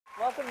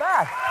welcome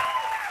back.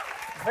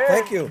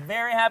 Thank you.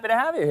 Very happy to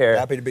have you here.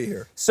 Happy to be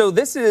here. So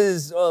this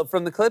is,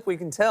 from the clip we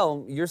can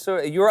tell,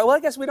 well, I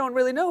guess we don't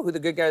really know who the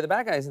good guy or the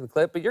bad guy is in the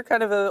clip, but you're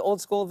kind of an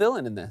old school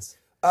villain in this.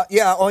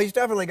 Yeah, well, he's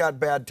definitely got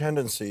bad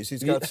tendencies.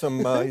 He's got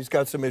some, he's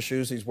got some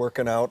issues. He's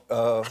working out,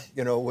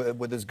 you know,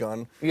 with his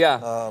gun.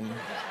 Yeah.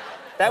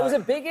 That was a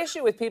big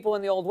issue with people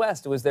in the Old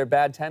West, was their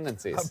bad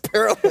tendencies.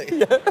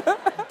 Apparently.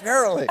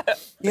 Apparently.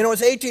 You know,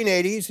 it's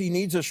 1880s. He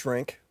needs a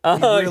shrink. He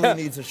really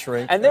needs a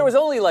shrink. And there was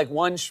only like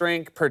one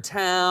shrink per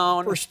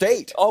town. Per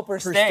state. Oh, per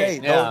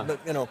state. Yeah. No,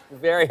 you know.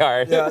 Very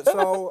hard. Yeah,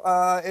 so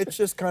it's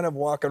just kind of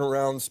walking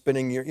around,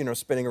 spinning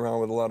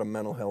around with a lot of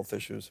mental health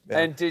issues.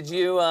 Yeah. And did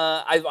you,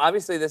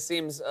 obviously this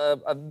seems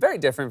very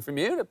different from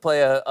you to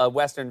play a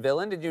Western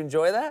villain. Did you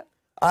enjoy that?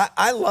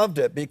 I loved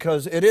it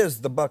because it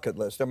is the bucket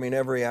list. I mean,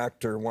 every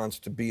actor wants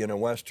to be in a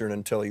Western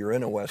until you're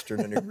in a Western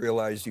and you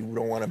realize you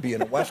don't want to be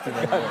in a Western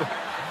anymore.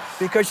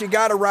 Because you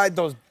got to ride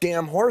those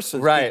damn horses.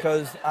 Right.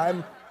 Because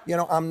I'm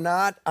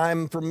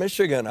from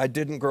Michigan. I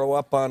didn't grow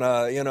up on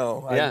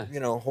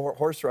a,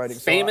 horse riding.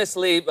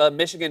 Famously,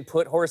 Michigan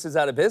put horses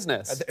out of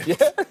business.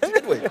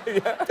 Did we?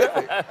 Yeah. Did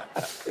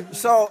we?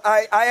 So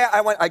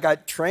I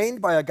got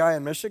trained by a guy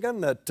in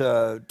Michigan that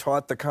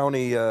taught the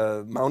county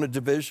mounted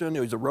division.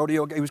 He was a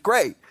rodeo guy. He was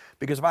great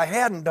because if I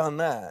hadn't done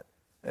that,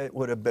 I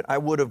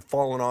would have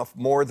fallen off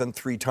more than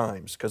 3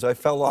 times because I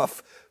fell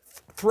off,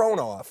 thrown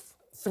off.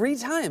 3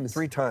 times?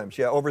 3 times,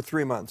 yeah, over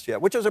 3 months, yeah,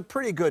 which is a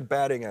pretty good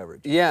batting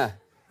average. Yeah.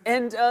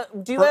 And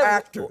do you for have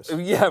actors?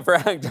 Yeah, for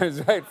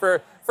actors, right?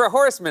 For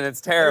horsemen,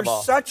 it's terrible.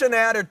 There's such an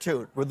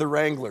attitude with the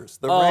Wranglers.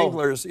 The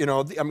Wranglers, you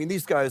know, I mean,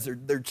 these guys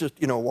they're just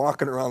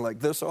walking around like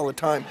this all the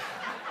time,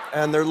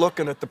 and they're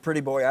looking at the pretty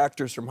boy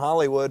actors from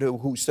Hollywood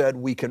who said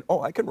we can.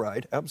 Oh, I can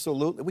ride.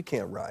 Absolutely, we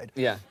can't ride.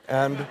 Yeah.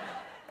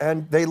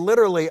 And they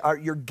literally are.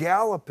 You're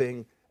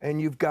galloping. And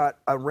you've got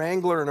a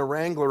wrangler and a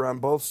wrangler on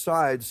both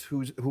sides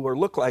who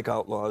look like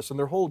outlaws, and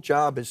their whole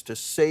job is to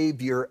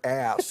save your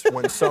ass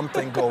when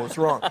something goes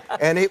wrong,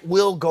 and it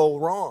will go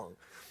wrong.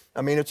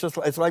 I mean,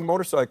 it's like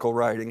motorcycle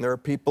riding. There are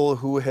people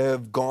who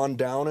have gone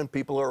down and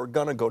people who are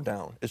gonna go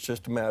down. It's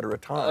just a matter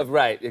of time.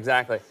 Right,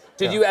 exactly.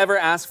 Did you ever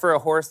ask for a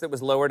horse that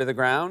was lower to the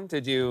ground?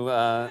 Did you?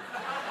 Does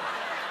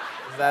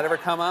that ever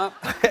come up?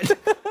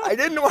 I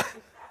didn't want.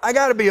 I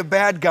got to be a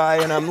bad guy,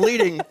 and I'm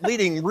leading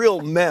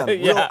real men,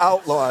 real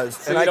outlaws.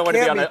 So and you don't want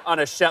to be on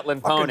a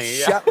Shetland pony.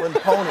 Shetland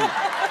pony.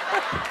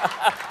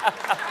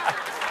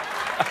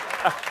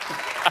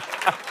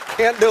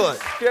 Can't do it.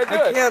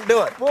 I can't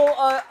do it. Well,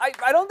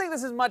 I don't think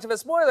this is much of a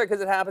spoiler because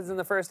it happens in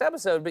the first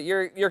episode, but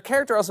your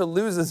character also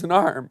loses an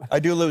arm. I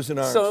do lose an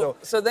arm.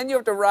 So then you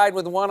have to ride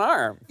with one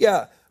arm.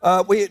 Yeah.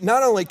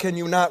 Not only can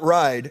you not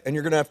ride, and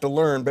you're going to have to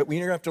learn, but you're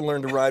going to have to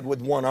learn to ride with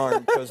one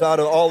arm because out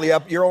of all the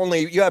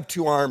you have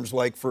 2 arms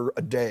like for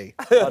a day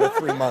out of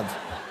 3 months.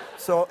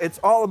 So it's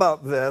all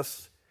about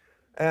this,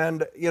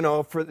 and you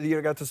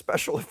got the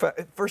special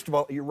effect. First of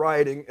all, you're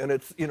riding, and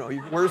it's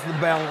where's the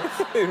balance?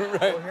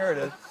 Right. Oh, here it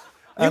is.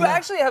 You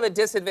actually have a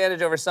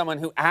disadvantage over someone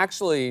who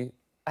actually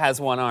has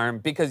one arm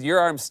because your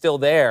arm's still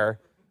there,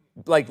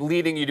 like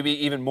leading you to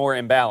be even more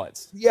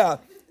imbalanced. Yeah.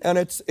 And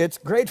it's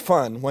great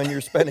fun when you're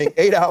spending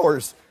 8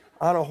 hours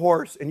on a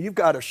horse and you've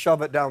got to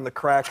shove it down the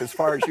crack as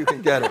far as you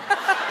can get it.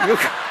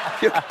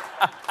 You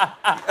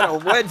got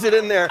to wedge it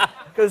in there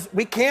because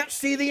we can't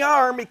see the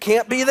arm. It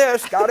can't be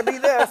this. Got to be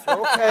this.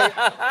 Okay.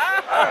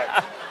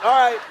 All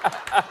right.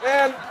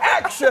 And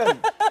action.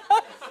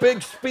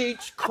 Big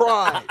speech,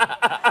 cry.